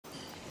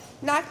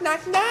Knock,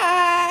 knock,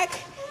 knock.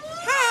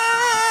 Hi.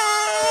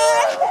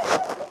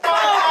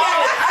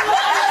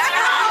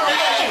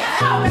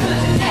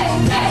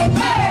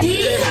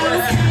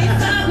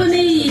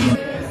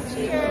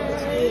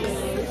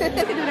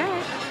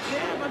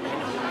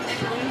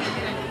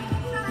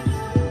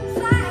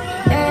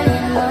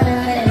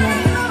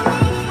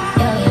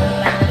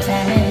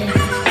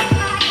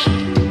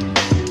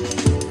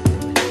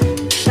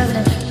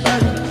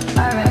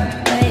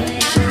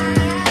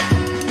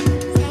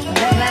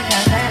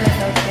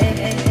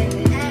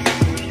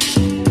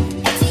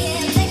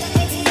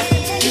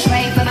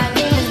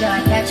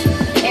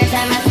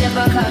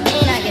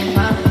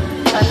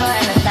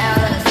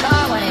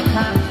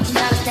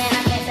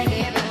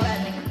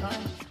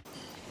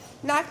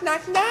 Knock,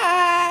 knock,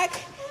 knock.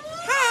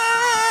 Hi.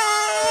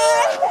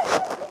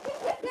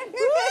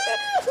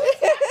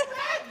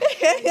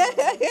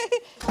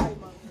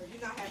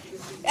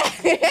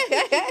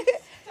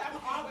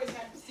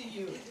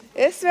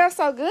 It smells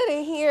so good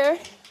in here.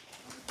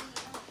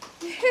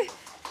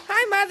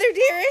 Hi, Mother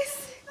dearest.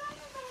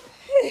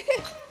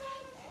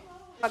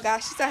 Oh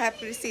gosh, she's so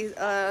happy to see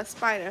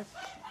Spider.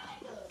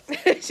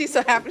 She's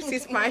so happy to see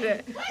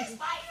Spider.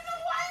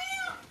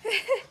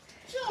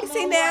 You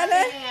see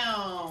Nana?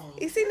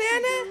 You see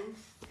Nana?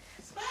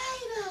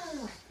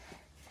 Spider.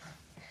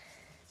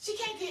 She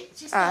can't get.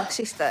 She's stuck.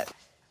 She's stuck.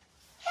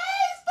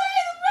 Hey,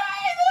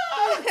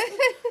 Spider!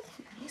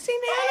 You see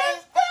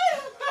Nana?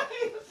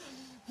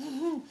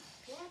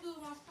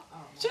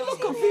 She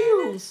look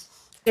confused.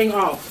 Thing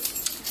off.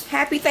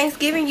 Happy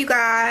Thanksgiving, you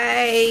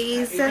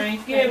guys. Happy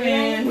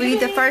Thanksgiving. We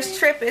the first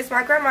trip. It's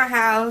my grandma's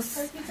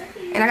house,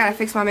 and I gotta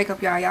fix my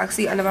makeup, y'all. Y'all can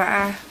see under my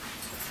eye.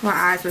 My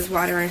eyes was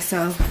watering,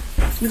 so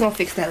we're gonna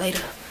fix that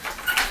later.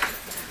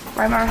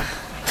 Right, Mom?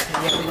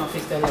 Yeah, we're gonna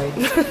fix that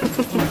later.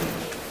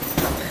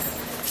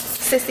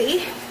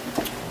 Sissy.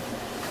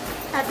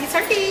 Happy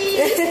turkey.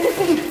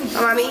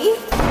 Mommy.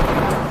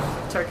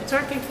 Turkey,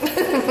 turkey.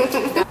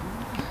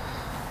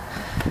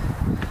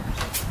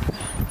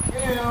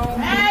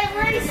 Hey,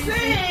 Reese!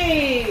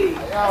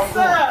 What's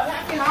up?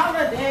 Happy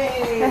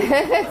holidays!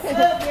 What's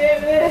up,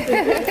 baby?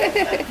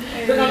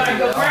 Looking like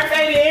a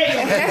grandbaby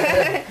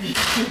anyway.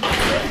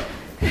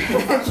 I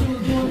thought you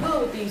was doing good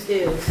with these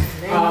stairs.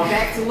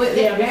 Back to what?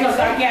 Yeah, because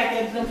I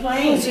got the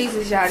plane.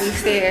 Jesus, y'all, these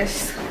stairs.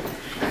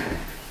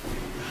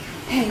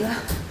 Hey,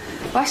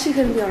 why she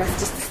couldn't be on us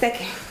just a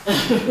second?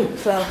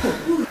 So.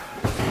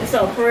 It's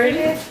so pretty.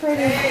 It's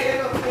pretty.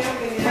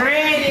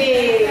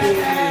 Pretty.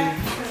 Hey.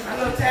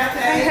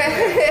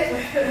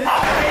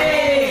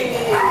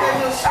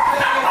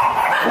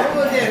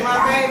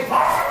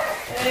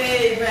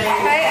 Hey, baby.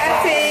 Hey,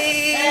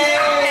 Auntie.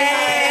 Hey.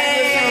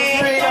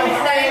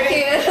 Thank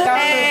you.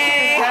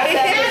 Hey.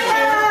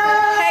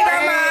 Hey,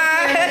 Grandma.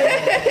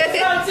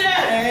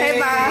 Hey,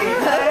 Mom.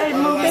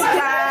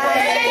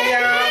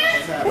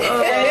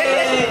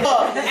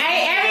 Hey,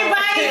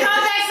 everybody.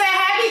 Kodak said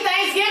happy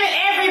Thanksgiving,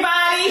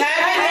 everybody.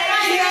 Happy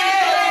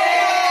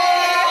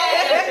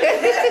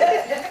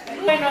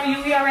Thanksgiving. Wait, no,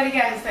 we already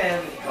got his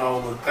family. Oh,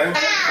 well, thank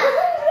you.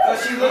 Oh,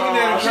 she looking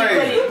at him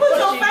crazy. You put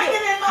your finger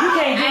in my. You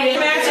can't do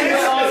it.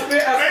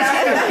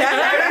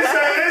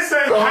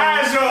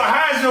 How's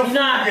your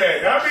food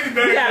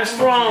game? You got a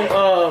strong,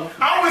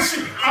 I wish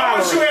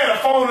you had a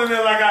phone in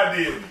there like I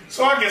did,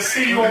 so I can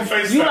see you on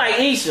FaceTime. You like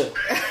Isha.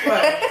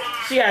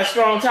 She got a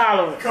strong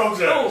tolerance.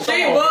 Coach up.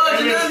 She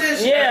buzzing on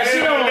this. Yeah, she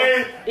don't.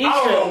 I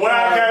don't know where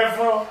I got it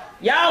from.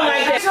 Y'all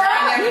like that.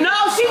 No,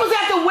 she was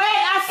at the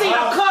wedding. I see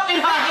a cup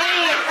in her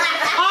hand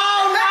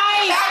all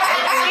night.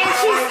 And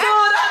she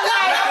stood up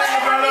like,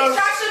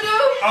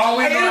 Oh,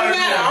 we don't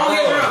matter.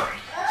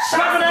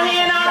 Rubbing her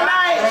hand all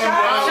night.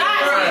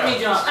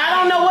 I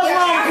don't know what's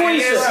wrong with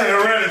Quisha. It's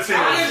hereditary.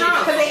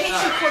 Because they hit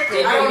you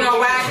quickly. I don't know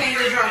why I can't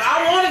get drunk.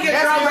 I want to get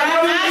drunk, but I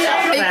don't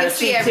You can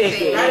see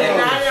everything.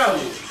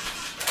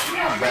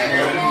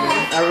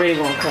 I really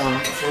want to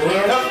come.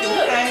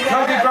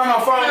 Come get grandma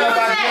phone up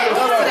by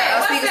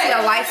So you can see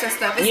the lights and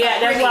stuff. It's Yeah,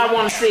 so that's what I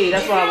want to see.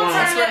 That's what I want to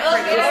see.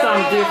 It's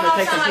something different.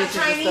 Take some pictures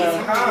and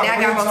stuff. Now I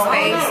got more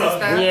space and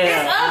stuff.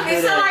 Yeah.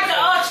 It sounds like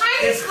a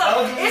Chinese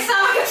song. It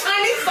sounds like a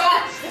Chinese song.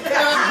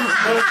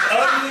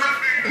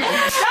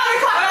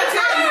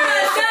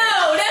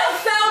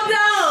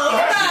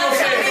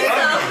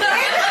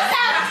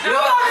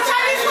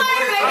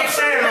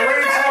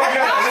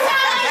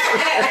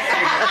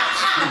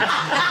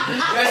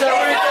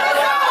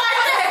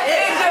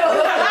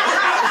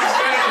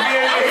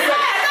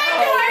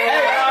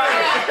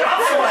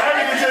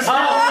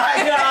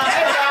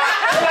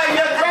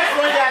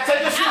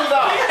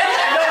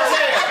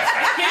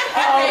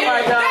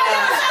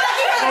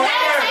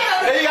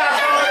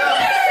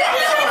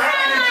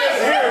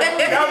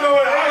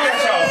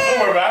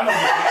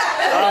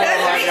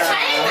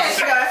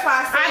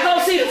 I go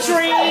see the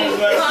tree.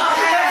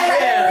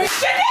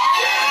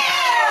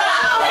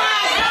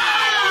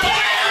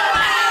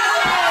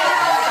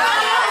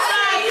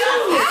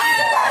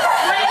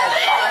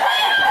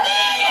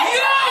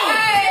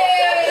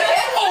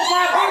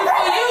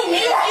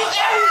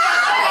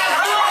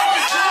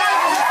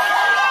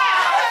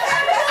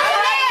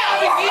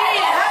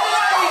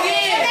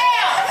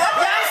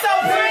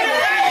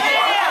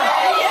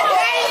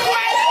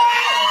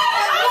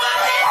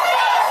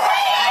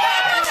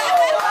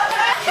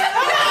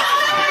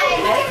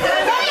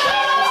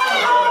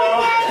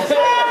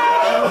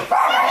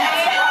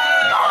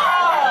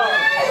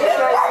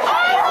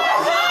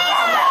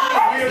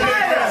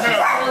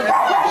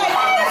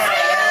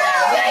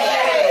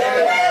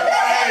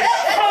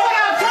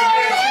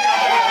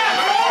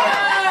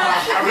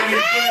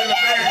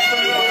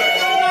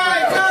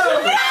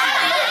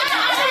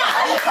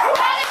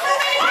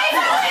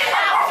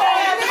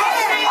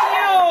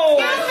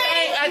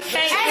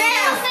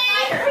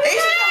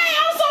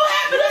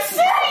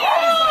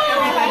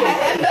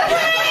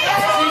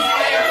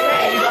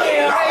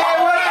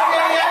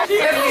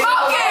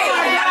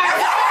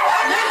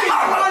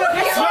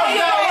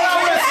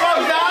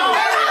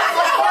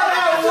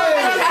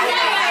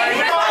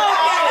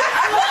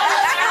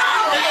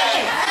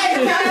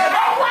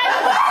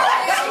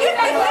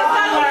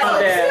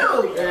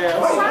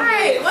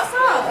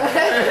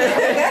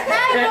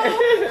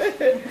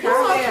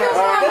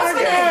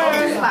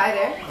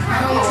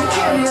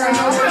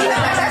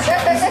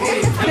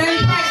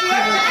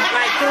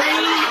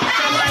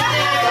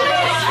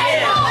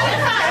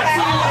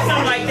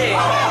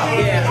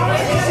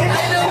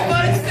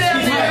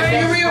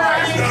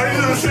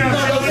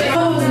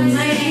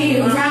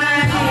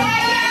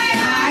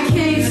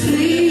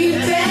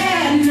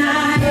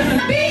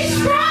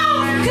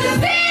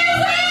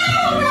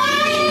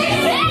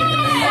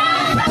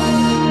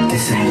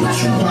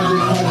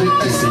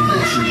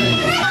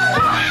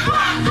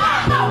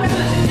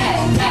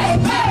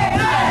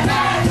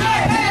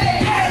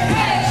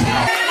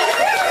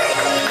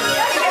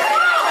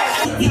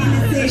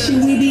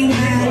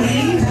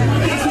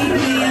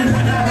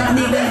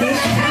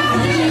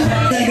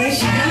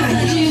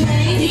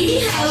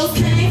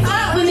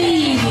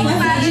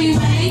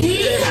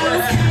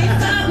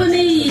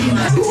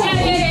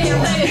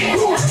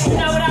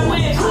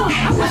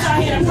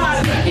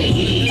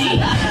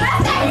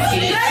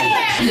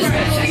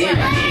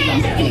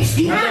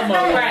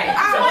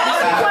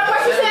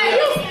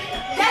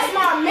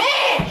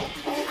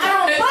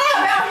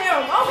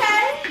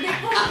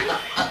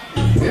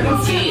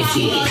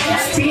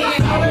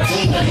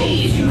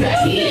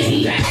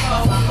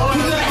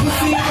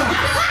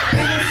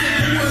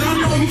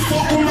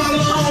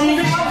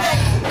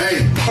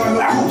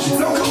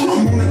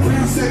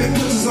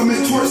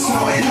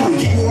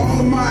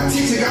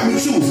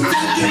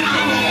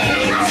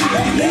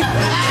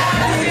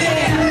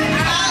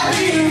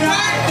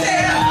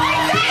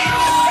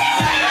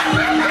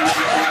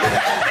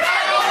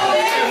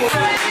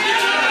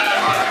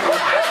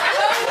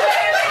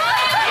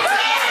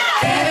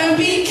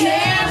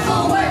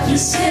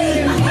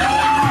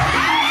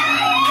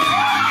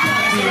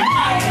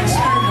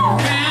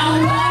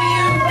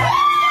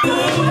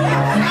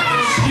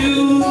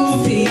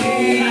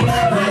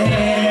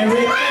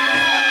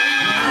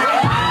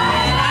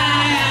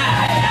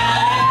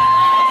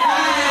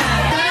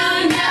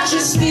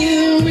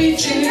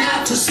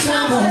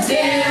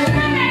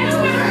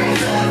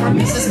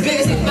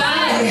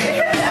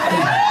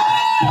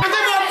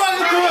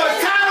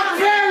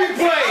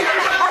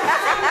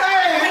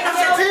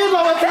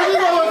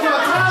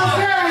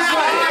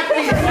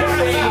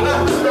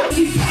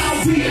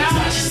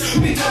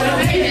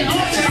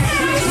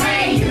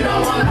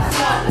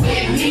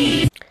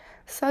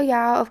 So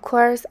y'all, of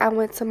course, I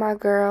went to my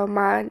girl,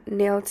 my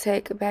nail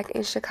tech back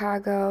in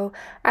Chicago.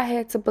 I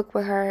had to book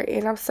with her,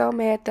 and I'm so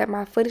mad that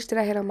my footage that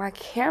I had on my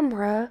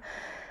camera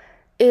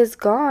is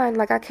gone.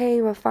 Like, I can't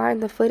even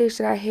find the footage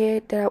that I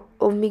had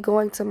of me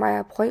going to my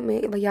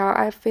appointment. Like, y'all,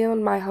 I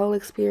filmed my whole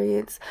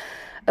experience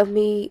of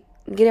me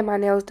getting my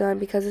nails done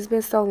because it's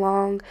been so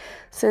long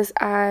since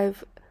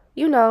I've,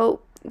 you know,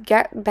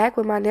 got back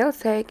with my nail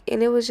tech,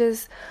 and it was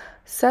just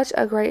such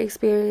a great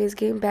experience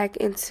getting back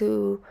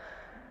into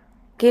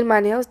getting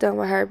my nails done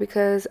with her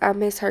because I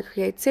miss her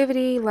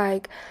creativity.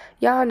 Like,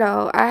 y'all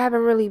know, I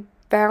haven't really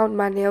found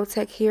my nail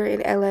tech here in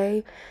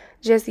LA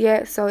just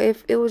yet, so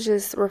it was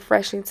just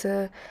refreshing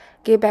to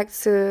get back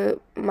to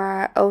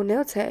my old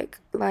nail tech.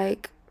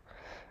 Like,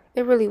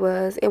 it really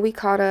was, and we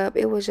caught up.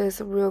 It was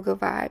just real good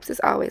vibes.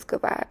 It's always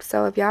good vibes.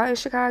 So if y'all in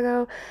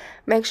Chicago,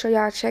 make sure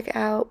y'all check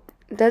out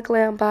The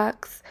Glam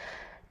Box.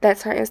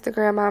 That's her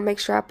Instagram. I'll make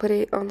sure I put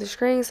it on the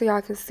screen so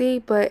y'all can see,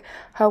 but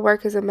her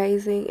work is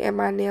amazing, and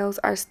my nails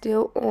are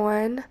still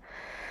on.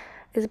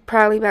 It's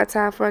probably about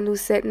time for a new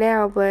set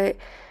now, but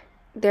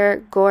they're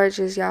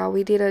gorgeous, y'all.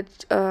 We did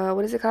a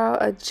what is it called,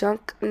 a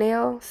junk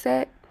nail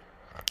set.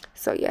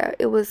 So yeah,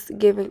 it was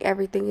giving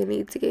everything it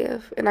needs to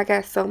give, and I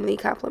got so many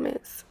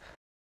compliments.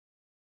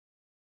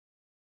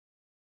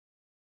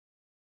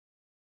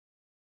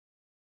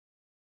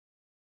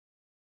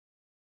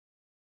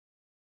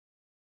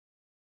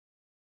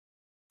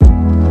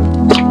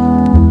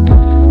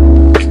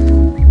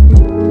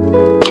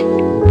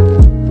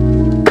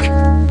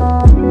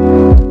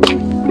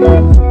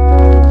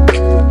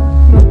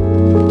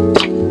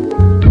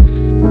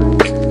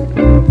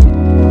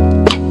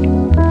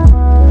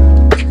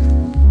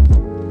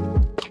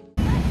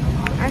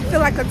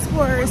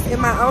 In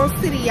my own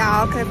city,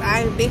 y'all, because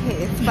I ain't been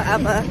here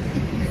forever.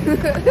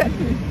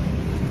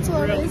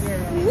 Tourist.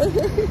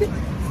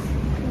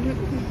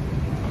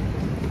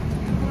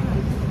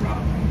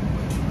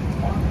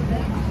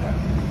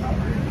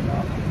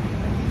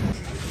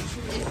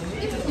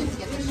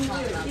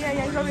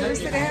 Yeah, you want me to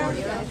sit down?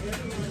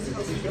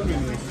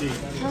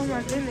 Oh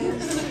my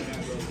goodness.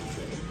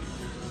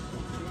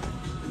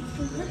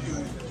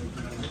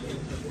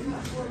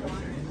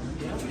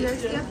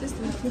 Yes, yeah, this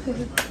one.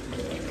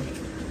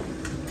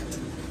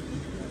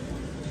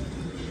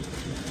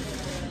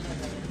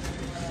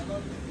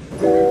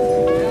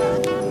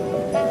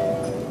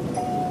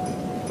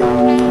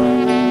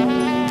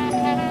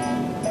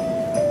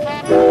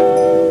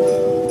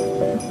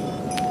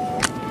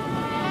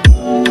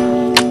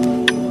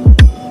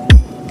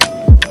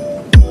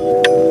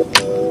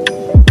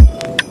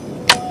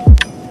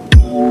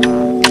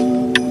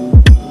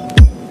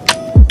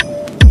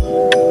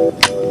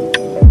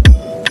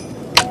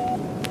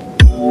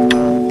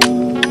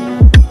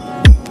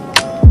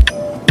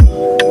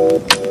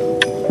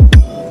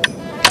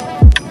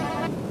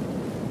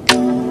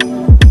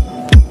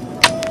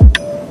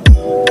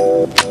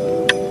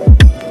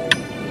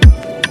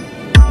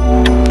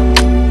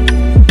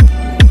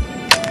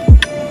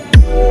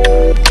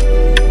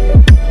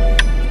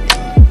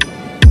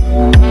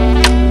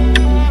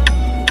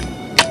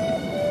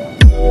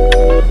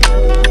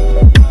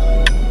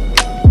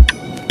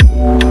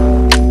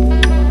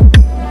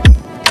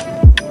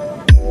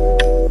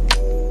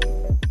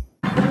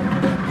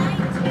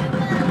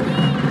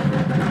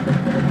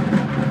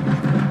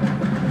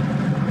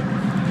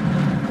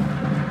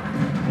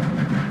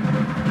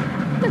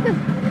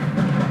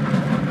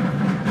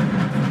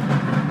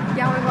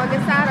 Y'all wanna go on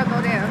this side or go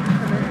there?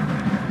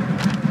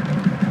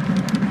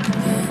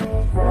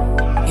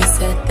 You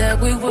said that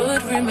we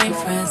would remain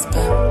friends,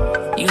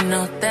 but you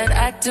know that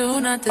I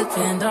do not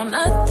depend on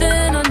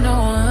nothing or no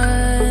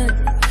one.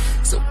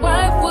 So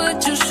why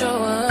would you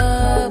show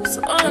up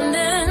so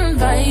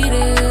uninvited?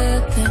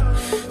 Then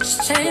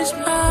just change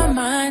my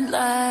mind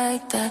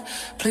like that.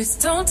 Please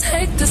don't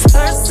take this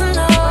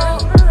personal,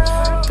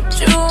 but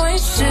you ain't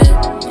shit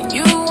and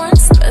you weren't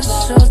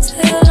special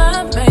till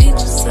I made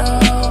you so.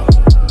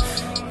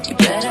 You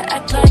better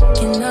act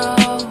like you know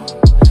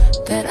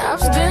that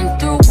I've been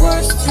through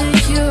worse to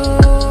you.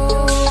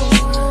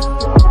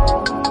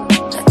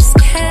 I just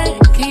can't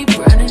keep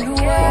running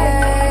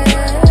away.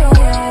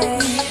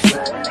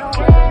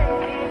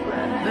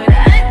 But I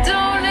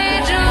don't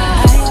need you.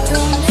 I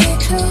don't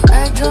need you. I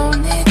don't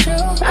need you.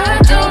 I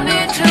don't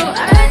need you.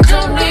 I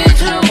don't need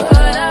you.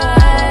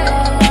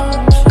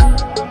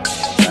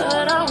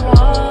 But I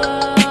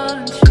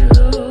want you.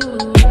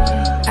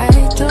 I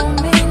don't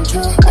mean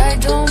to. I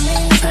don't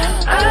mean to.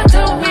 I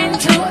don't mean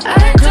to.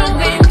 I don't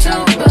mean to.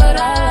 But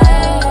I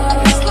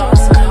just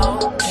lost my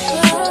hope.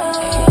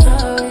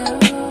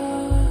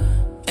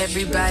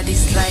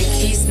 Everybody's like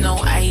he's no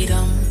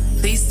item.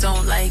 Please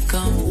don't like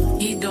him.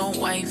 He don't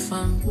wife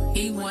him.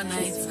 He one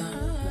item.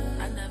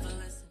 I never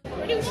listen.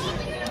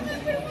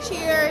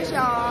 Cheers,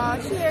 y'all.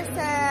 Cheers,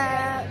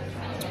 Tab.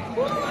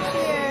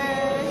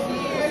 Cheers.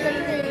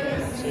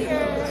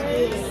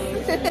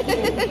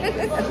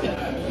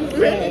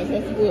 Yes,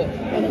 that's good.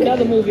 And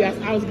another movie I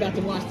was about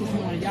to watch this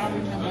morning. Y'all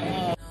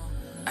remember?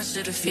 I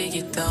should've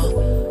figured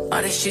though,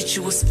 all that shit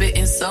you was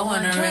spitting so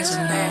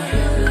unoriginal.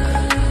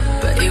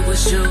 But it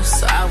was you,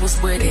 so I was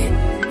with it.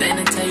 Then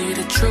to tell you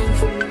the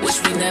truth,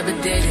 wish we never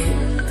did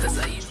it. Cause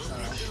I usually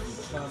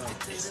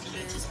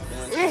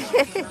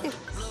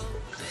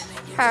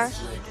Huh?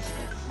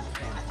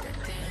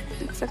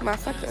 Suck my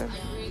sucker.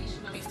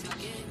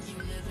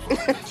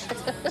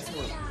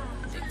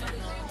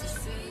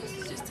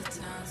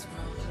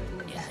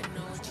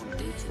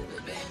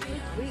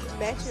 We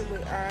matching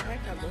with our hair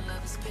color.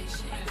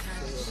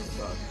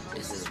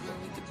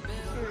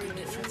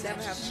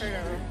 Never have shirt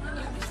on.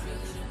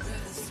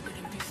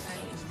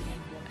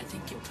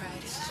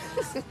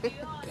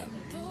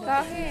 Go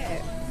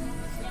ahead.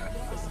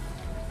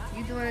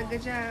 You doing a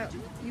good job.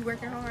 You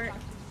working hard.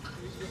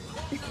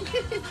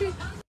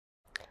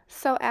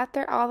 So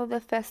after all of the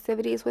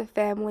festivities with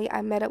family,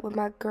 I met up with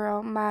my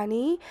girl,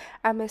 Mani.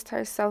 I missed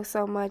her so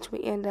much.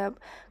 We ended up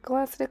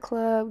going to the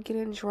club,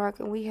 getting drunk,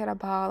 and we had a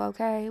ball,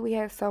 okay? We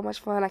had so much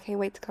fun. I can't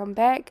wait to come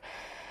back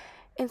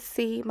and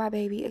see my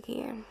baby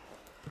again.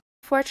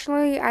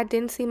 Fortunately, I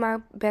didn't see my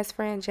best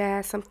friend,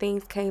 Jazz. Some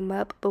things came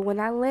up, but when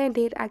I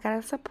landed, I got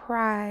a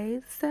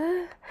surprise.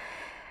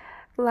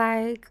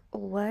 Like,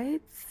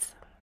 what?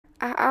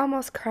 I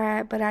almost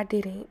cried, but I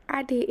didn't.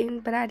 I didn't,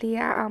 but I did.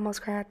 I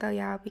almost cried though,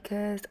 y'all,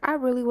 because I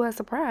really was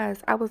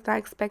surprised. I was not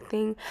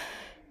expecting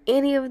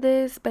any of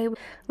this, baby.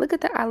 Look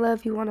at the I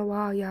love you on the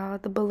wall, y'all.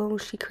 The balloon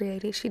she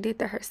created. She did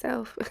that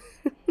herself.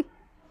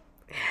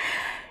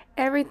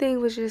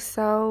 Everything was just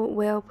so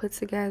well put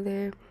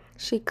together.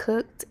 She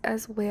cooked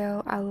as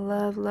well. I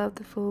love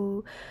the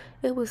food.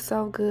 It was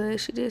so good.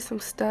 She did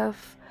some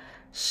stuffed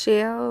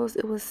shells.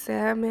 It was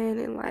salmon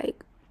and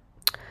like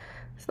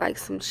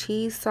some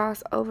cheese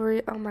sauce over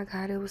it. Oh my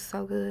god, it was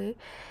so good.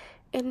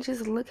 And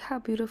just look how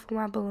beautiful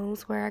my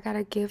balloons were. I got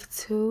a gift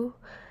too.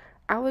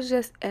 I was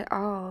just at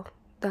awe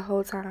the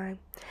whole time.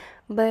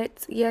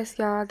 But yes,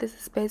 y'all, this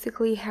is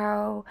basically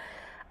how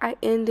I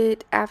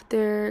ended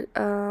after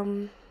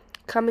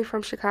coming back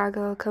from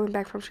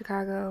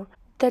Chicago.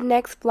 The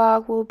next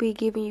vlog will be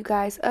giving you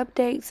guys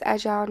updates.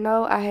 As y'all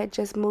know, I had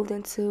just moved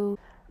into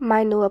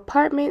my new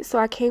apartment, so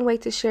I can't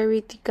wait to share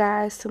with you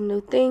guys some new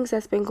things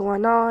that's been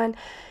going on.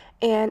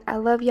 And I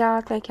love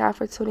y'all. Thank y'all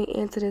for tuning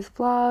into this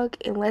vlog.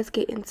 And let's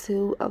get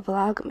into a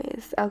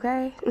vlogmas,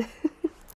 okay?